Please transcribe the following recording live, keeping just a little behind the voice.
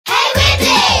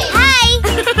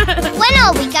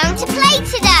are we going to play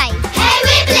today? Hey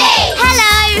Wibbly!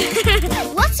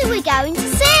 Hello! What are we going to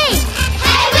see?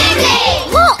 Hey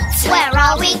Wibbly! What? Where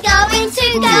are we going to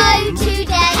go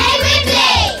today? Hey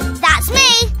Wibbly! That's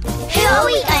me! Who are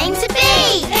we going to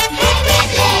be? Hey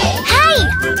Wibbly! Hey!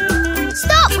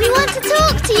 Stop! We want to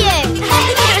talk to you!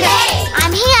 Hey Wibbly!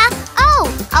 I'm here! Oh,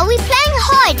 are we playing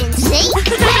hide and seek?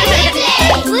 Hey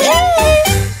Wibbly! Woo!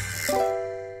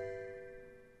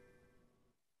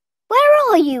 Where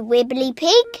are you, Wibbly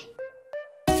Pig?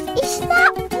 Is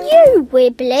that you,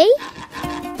 Wibbly?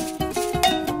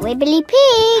 Wibbly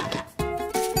Pig?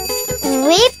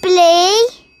 Wibbly?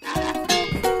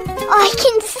 I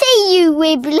can see you,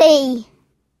 Wibbly.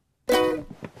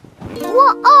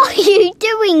 What are you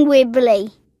doing,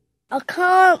 Wibbly? I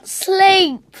can't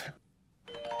sleep.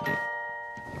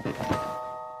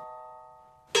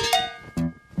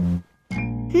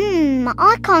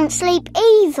 I can't sleep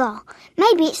either.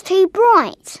 Maybe it's too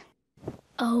bright.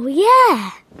 Oh,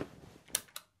 yeah.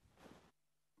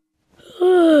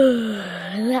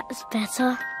 That's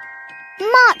better.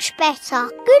 Much better.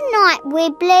 Good night,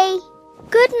 Wibbly.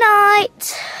 Good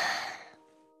night.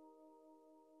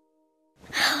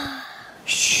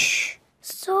 Shh.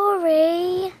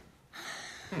 Sorry.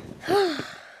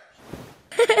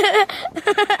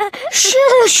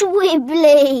 Shush,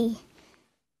 Wibbly.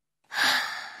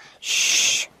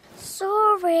 Shh.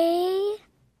 Sorry.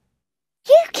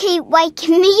 You keep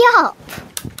waking me up.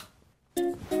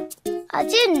 I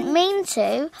didn't mean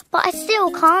to, but I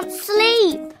still can't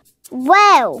sleep.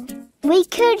 Well, we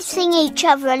could sing each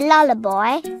other a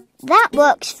lullaby. That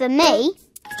works for me.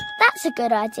 That's a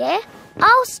good idea.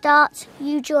 I'll start,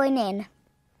 you join in.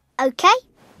 OK?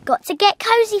 Got to get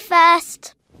cosy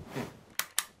first.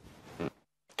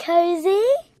 Cosy?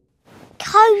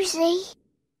 Cosy.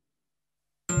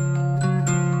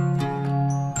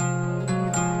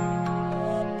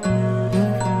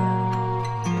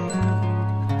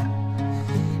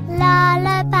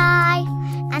 Lullaby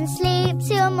and sleep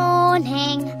till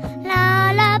morning.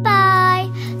 Lullaby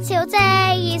till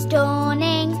day is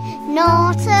dawning.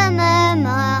 Not a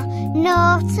murmur,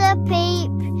 not a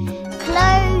peep.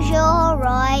 Close your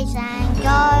eyes and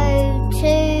go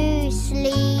to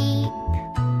sleep.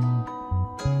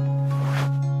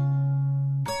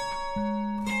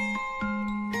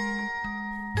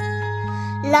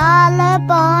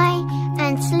 Lullaby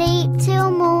and sleep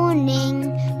till morning.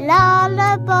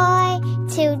 Lullaby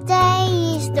till day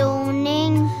is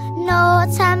dawning.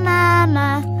 Not a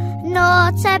murmur,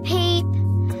 not a peep.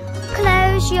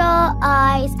 Close your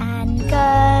eyes and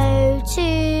go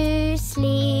to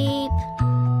sleep.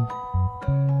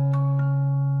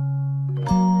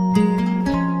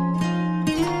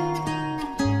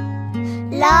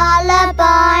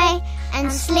 Lullaby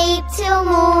and sleep till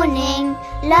morning.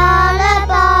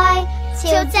 Lullaby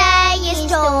till day is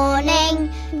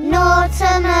dawning. Not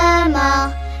a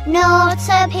murmur, not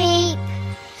a peep.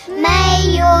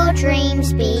 May your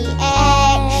dreams be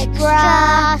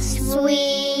extra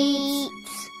sweet.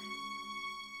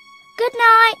 Good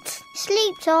night.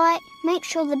 Sleep tight. Make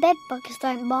sure the bed bugs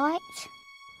don't bite.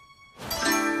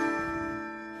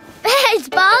 Bed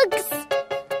bugs?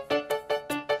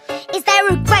 Is there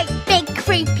a great big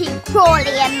creepy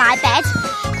crawly in my bed,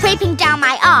 creeping down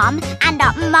my arm and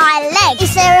up my leg?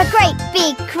 Is there a great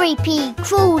big creepy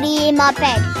crawly in my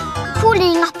bed,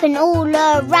 crawling up and all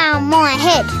around my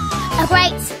head? A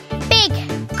great big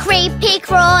creepy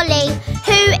crawly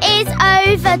who is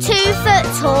over 2 foot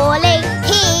tally.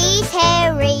 He's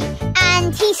hairy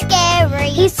and he's scary.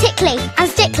 He's tickly and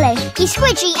stickly. He's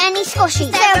squidgy and he's squashy.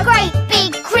 Is there a great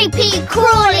big creepy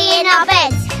crawly in our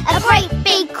bed? A great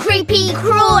big creepy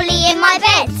crawly in my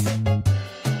bed.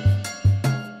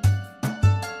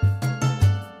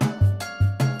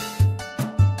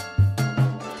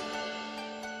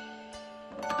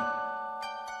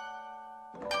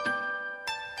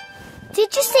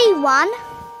 Did you see one?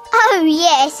 Oh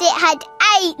yes, it had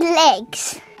 8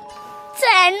 legs.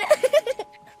 10.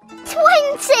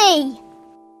 20.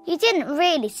 You didn't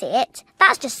really see it.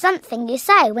 That's just something you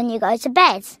say when you go to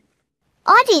bed.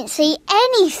 I didn't see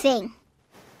anything.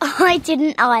 I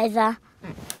didn't either.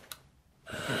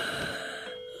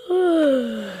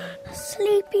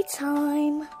 Sleepy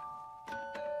time.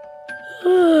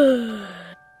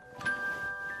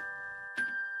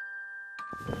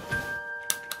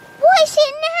 What is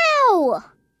it now?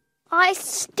 I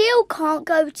still can't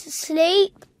go to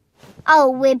sleep.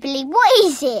 Oh, Wibbly, what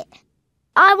is it?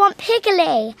 I want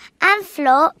Piggly and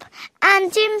Flop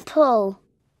and Dimple.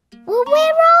 Well,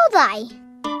 where are they?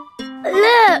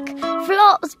 Look,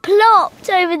 Flop's plopped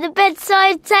over the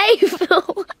bedside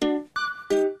table.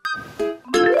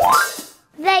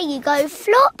 There you go,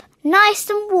 Flop. nice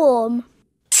and warm.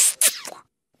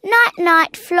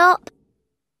 Night-night, Flop.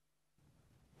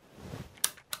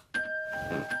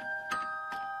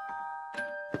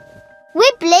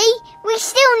 Wibbly, we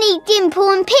still need Dimple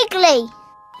and Piggly.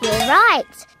 You're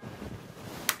right.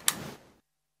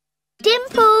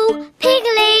 Dimple,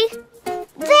 Piggly.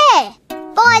 There,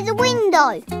 by the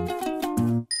window.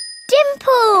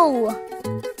 Dimple.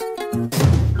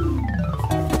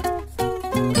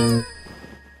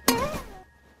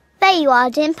 There you are,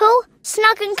 Dimple.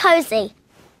 Snug and cosy.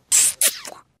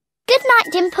 Good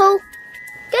night, Dimple.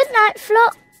 Good night,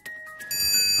 Flop.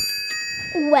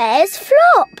 Where's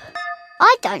Flop?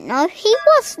 I don't know, he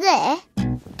was there.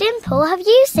 Dimple, have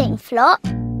you seen Flop?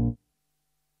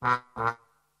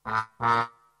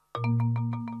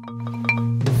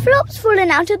 Flop's fallen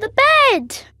out of the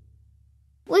bed.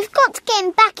 We've got to get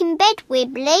him back in bed,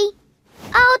 Wibbly.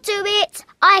 I'll do it.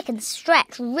 I can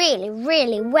stretch really,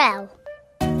 really well.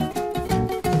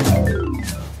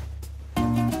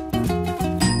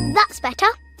 That's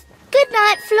better. Good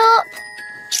night, Flop.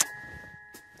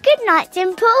 Good night,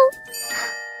 Dimple.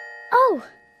 Oh,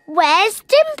 where's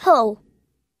Dimple?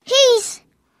 He's...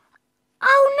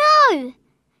 Oh no!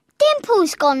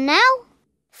 Dimple's gone now.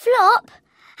 Flop,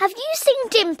 have you seen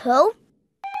Dimple?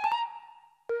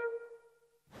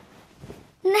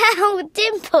 Now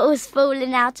Dimple's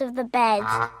fallen out of the bed.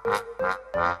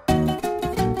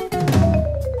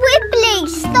 Wibbly,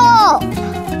 stop!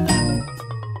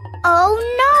 Oh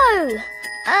no!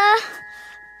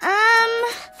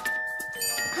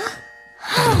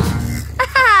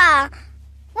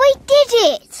 We did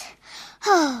it!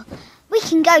 Oh, we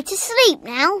can go to sleep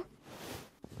now.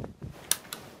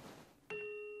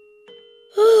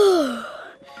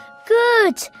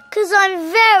 Good, 'cause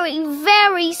I'm very,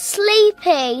 very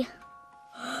sleepy.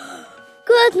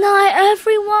 Good night,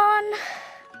 everyone.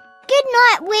 Good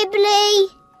night, Wibbly.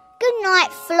 Good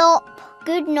night, Flop.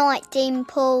 Good night,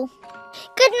 Dimple.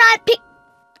 Good night,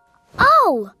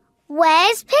 Oh,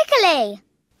 where's Piggly?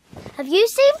 Have you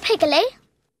seen Piggly?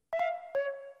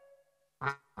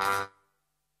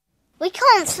 We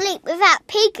can't sleep without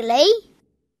Piggly.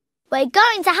 We're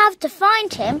going to have to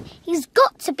find him. He's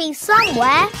got to be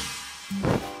somewhere.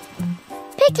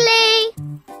 Piggly!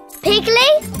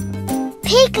 Piggly!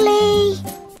 Piggly!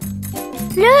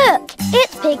 Look,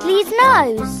 it's Piggly's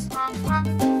nose.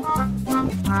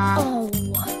 Oh.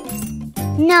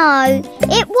 No,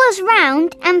 it was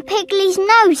round and Piggly's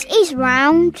nose is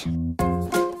round.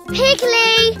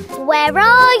 Piggly, where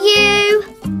are you?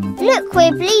 Look,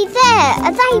 Wibbly, there.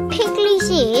 Are they Piggly's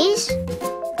ears?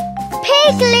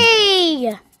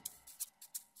 Piggly!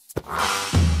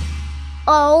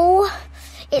 Oh,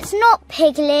 it's not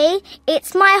Piggly,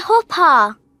 it's my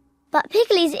hopper. But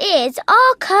Piggly's ears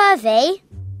are curvy.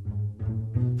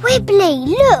 Wibbly,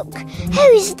 look!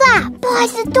 Who's that by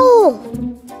the door?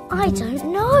 I don't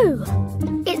know.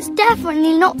 It's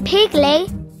definitely not Piggly.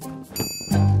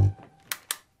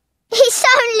 It's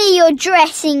only your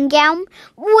dressing gown.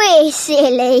 We're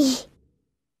silly.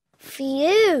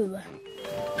 Phew.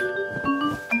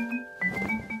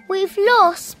 We've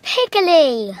lost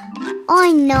Piggly.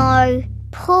 I know.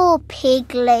 Poor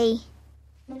Piggly.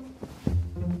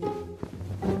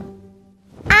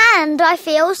 And I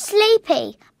feel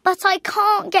sleepy, but I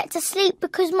can't get to sleep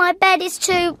because my bed is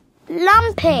too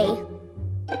lumpy.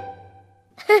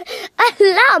 A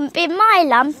lump in my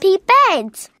lumpy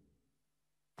bed.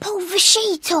 Pull the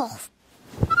sheet off.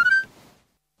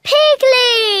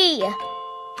 Piggly!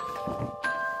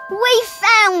 We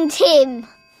found him.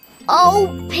 Oh,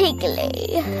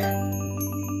 Piggly.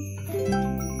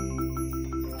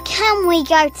 Can we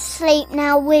go to sleep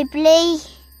now, Wibbly?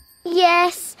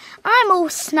 Yes, I'm all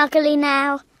snuggly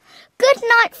now. Good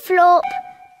night, Flop.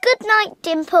 Good night,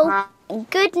 Dimple. And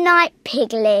good night,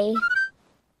 Piggly.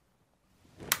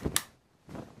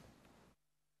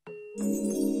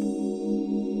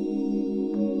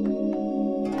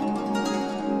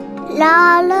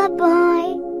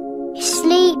 Lullaby,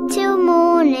 sleep till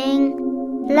morning.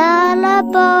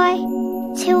 Lullaby,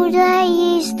 till day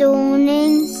is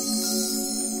dawning.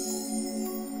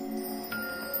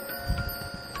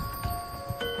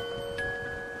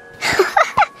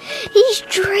 He's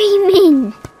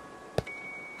dreaming.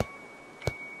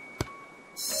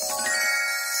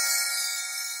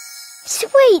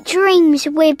 Sweet dreams,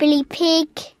 Wibbly Pig.